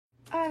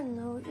I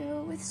know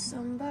you're with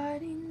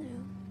somebody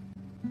new,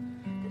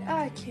 but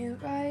I can't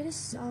write a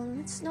song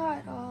that's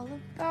not all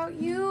about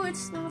you.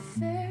 It's not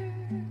fair,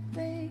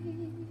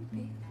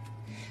 baby.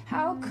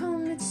 How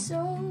come it's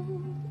so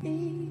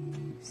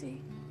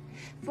easy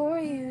for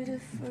you to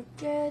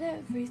forget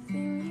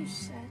everything you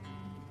said?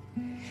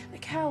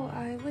 Like how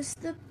I was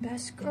the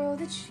best girl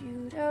that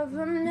you'd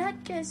ever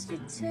met. Guess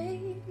you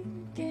take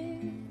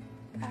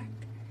it back.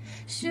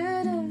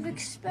 Should have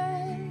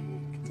expected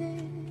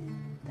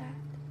that.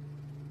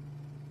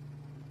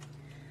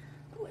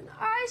 When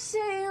I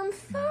say I'm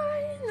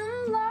fine,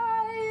 I'm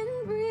lying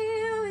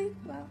really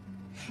well,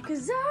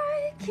 'cause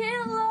I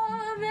can't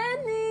love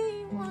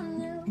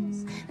anyone else,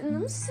 and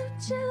I'm so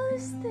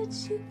jealous that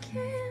you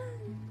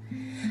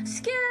can.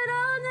 Scared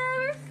I'll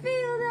never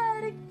feel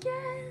that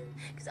again,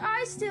 'cause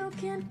I still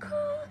can't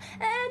call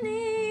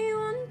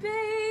anyone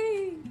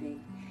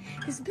baby,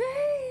 'cause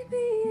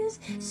baby is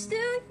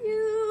still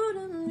you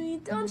to me.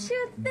 Don't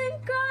you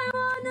think I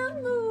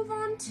wanna move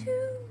on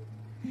too?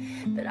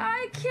 But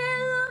I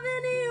can't love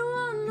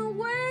anyone the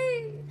way